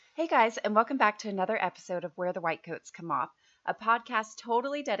Hey guys, and welcome back to another episode of Where the White Coats Come Off, a podcast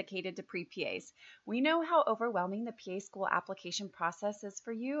totally dedicated to pre-PAs. We know how overwhelming the PA school application process is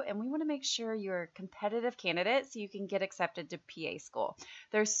for you, and we want to make sure you're a competitive candidate so you can get accepted to PA school.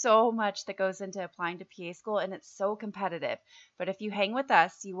 There's so much that goes into applying to PA school, and it's so competitive. But if you hang with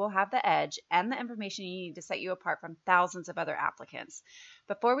us, you will have the edge and the information you need to set you apart from thousands of other applicants.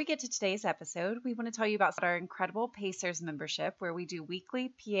 Before we get to today's episode, we want to tell you about our incredible Pacers membership, where we do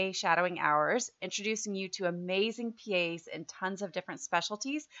weekly PA shadowing hours, introducing you to amazing PAs in tons of different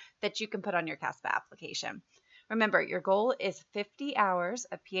specialties that you can put on your CASPA application. Remember, your goal is 50 hours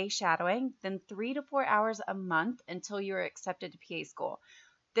of PA shadowing, then 3 to 4 hours a month until you are accepted to PA school.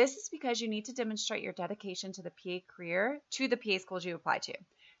 This is because you need to demonstrate your dedication to the PA career to the PA schools you apply to.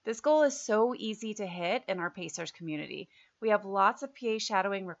 This goal is so easy to hit in our Pacers community. We have lots of PA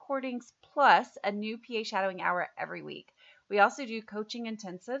shadowing recordings, plus a new PA shadowing hour every week. We also do coaching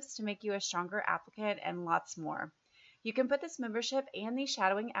intensives to make you a stronger applicant and lots more. You can put this membership and these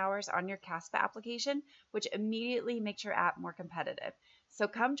shadowing hours on your CASPA application, which immediately makes your app more competitive. So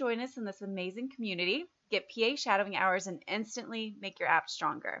come join us in this amazing community, get PA shadowing hours, and instantly make your app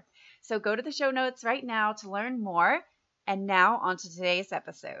stronger. So go to the show notes right now to learn more. And now on to today's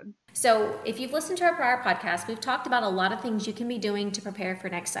episode. So if you've listened to our prior podcast, we've talked about a lot of things you can be doing to prepare for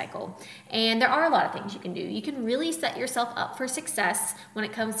next cycle. And there are a lot of things you can do. You can really set yourself up for success when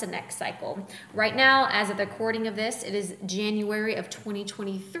it comes to next cycle. Right now, as of the recording of this, it is January of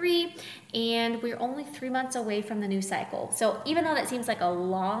 2023, and we're only 3 months away from the new cycle. So even though that seems like a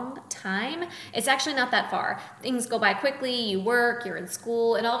long time, it's actually not that far. Things go by quickly, you work, you're in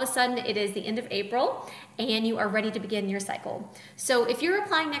school, and all of a sudden it is the end of April, and you are ready to begin your cycle. So if you're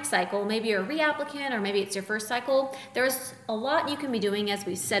applying next cycle, maybe you're a reapplicant or maybe it's your first cycle, there's a lot you can be doing, as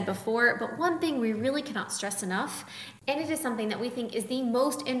we said before, but one thing we really cannot stress enough, and it is something that we think is the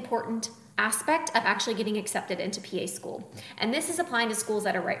most important aspect of actually getting accepted into PA school. And this is applying to schools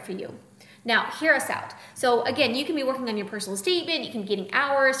that are right for you. Now, hear us out. So again, you can be working on your personal statement, you can be getting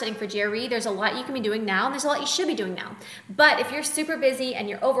hours, studying for GRE. There's a lot you can be doing now, and there's a lot you should be doing now. But if you're super busy and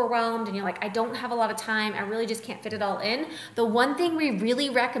you're overwhelmed and you're like, I don't have a lot of time, I really just can't fit it all in, the one thing we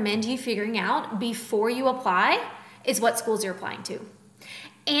really recommend you figuring out before you apply is what schools you're applying to.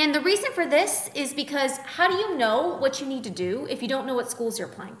 And the reason for this is because how do you know what you need to do if you don't know what schools you're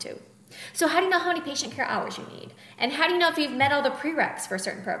applying to? So how do you know how many patient care hours you need? And how do you know if you've met all the prereqs for a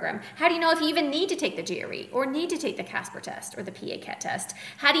certain program? How do you know if you even need to take the GRE or need to take the CASPER test or the PA CAT test?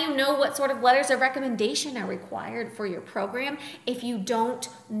 How do you know what sort of letters of recommendation are required for your program if you don't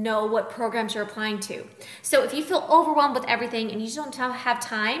know what programs you're applying to? So if you feel overwhelmed with everything and you just don't have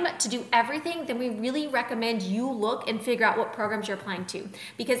time to do everything, then we really recommend you look and figure out what programs you're applying to.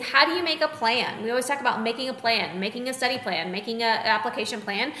 Because how do you make a plan? We always talk about making a plan, making a study plan, making an application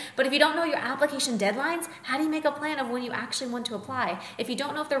plan. But if you don't know your application deadlines, how do you make a plan of when you actually want to apply? If you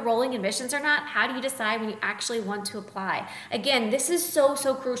don't know if they're rolling admissions or not, how do you decide when you actually want to apply? Again, this is so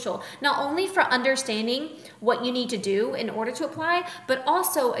crucial, not only for understanding what you need to do in order to apply, but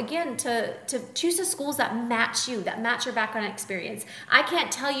also, again, to choose the schools that match you, that match your background and experience. I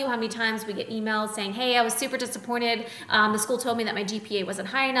can't tell you how many times we get emails saying, hey, I was super disappointed. The school told me that my GPA wasn't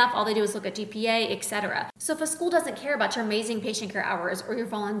high enough. All they do is look at GPA, etc. So if a school doesn't care about your amazing patient care hours or your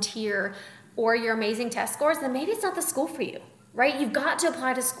volunteer or your amazing test scores, then maybe it's not the school for you, right? You've got to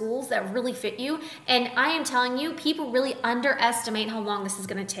apply to schools that really fit you. And I am telling you, people really underestimate how long this is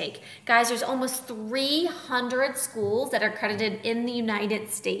going to take. Guys, there's almost 300 schools that are accredited in the United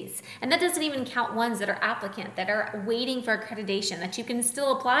States. And that doesn't even count ones that are applicant, that are waiting for accreditation, that you can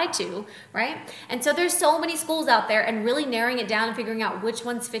still apply to, right? And so there's so many schools out there, and really narrowing it down and figuring out which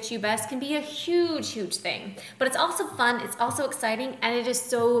ones fit you best can be a huge thing. But it's also fun, it's also exciting, and it is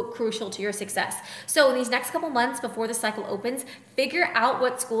so crucial to your success. So in these next couple months before the cycle opens, figure out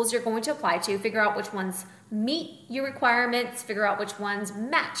what schools you're going to apply to, figure out which ones meet your requirements, figure out which ones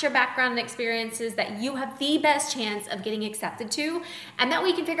match your background and experiences that you have the best chance of getting accepted to, and that way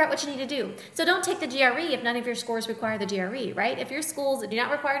you can figure out what you need to do. So don't take the GRE if none of your scores require the GRE, right? If your schools do not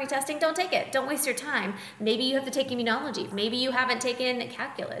require any testing, don't take it. Don't waste your time. Maybe you have to take immunology. Maybe you haven't taken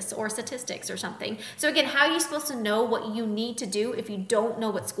calculus or statistics or something. So again, how are you supposed to know what you need to do if you don't know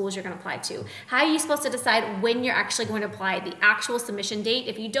what schools you're going to apply to? How are you supposed to decide when you're actually going to apply, the actual submission date,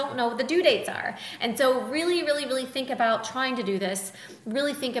 if you don't know what the due dates are? And so really think about trying to do this.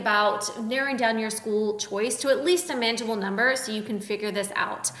 Really think about narrowing down your school choice to at least a manageable number so you can figure this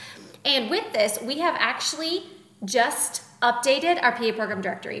out. And with this, we have actually just updated our PA program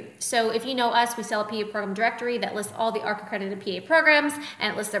directory. So if you know us, we sell a PA program directory that lists all the ARC accredited PA programs,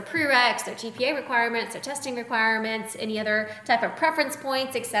 and it lists their prereqs, their GPA requirements, their testing requirements, any other type of preference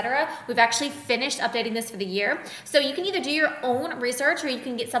points, etc. We've actually finished updating this for the year. So you can either do your own research, or you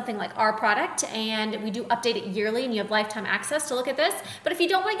can get something like our product, and we do update it yearly, and you have lifetime access to look at this. But if you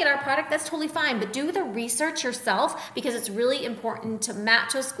don't want to get our product, that's totally fine. But do the research yourself, because it's really important to map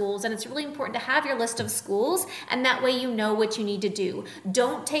to schools, and it's really important to have your list of schools, and that way you know what you need to do.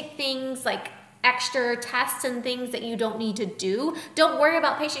 Don't take things like extra tests and things that you don't need to do. Don't worry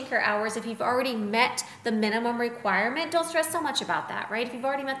about patient care hours if you've already met the minimum requirement. Don't stress so much about that, right? If you've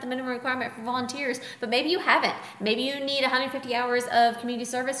already met the minimum requirement for volunteers, but maybe you haven't. Maybe you need 150 hours of community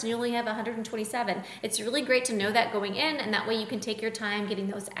service and you only have 127. It's really great to know that going in, and that way you can take your time getting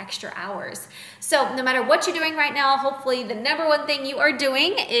those extra hours. So no matter what you're doing right now, hopefully the number one thing you are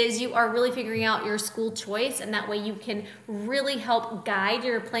doing is you are really figuring out your school choice, and that way you can really help guide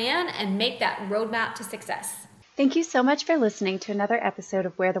your plan and make that roadmap to success. Thank you so much for listening to another episode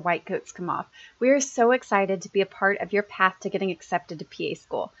of Where the White Coats Come Off. We are so excited to be a part of your path to getting accepted to PA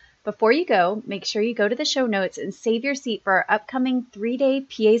school. Before you go, make sure you go to the show notes and save your seat for our upcoming 3-day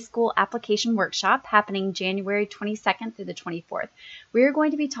PA school application workshop happening January 22nd through the 24th. We are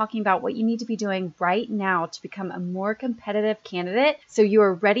going to be talking about what you need to be doing right now to become a more competitive candidate so you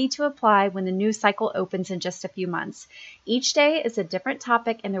are ready to apply when the new cycle opens in just a few months. Each day is a different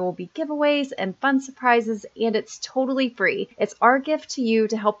topic, and there will be giveaways and fun surprises, and it's totally free. It's our gift to you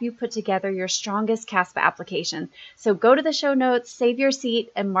to help you put together your strongest CASPA application. So go to the show notes, save your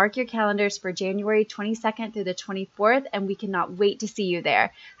seat, and mark your calendars for January 22nd through the 24th, and we cannot wait to see you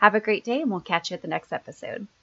there. Have a great day, and we'll catch you at the next episode.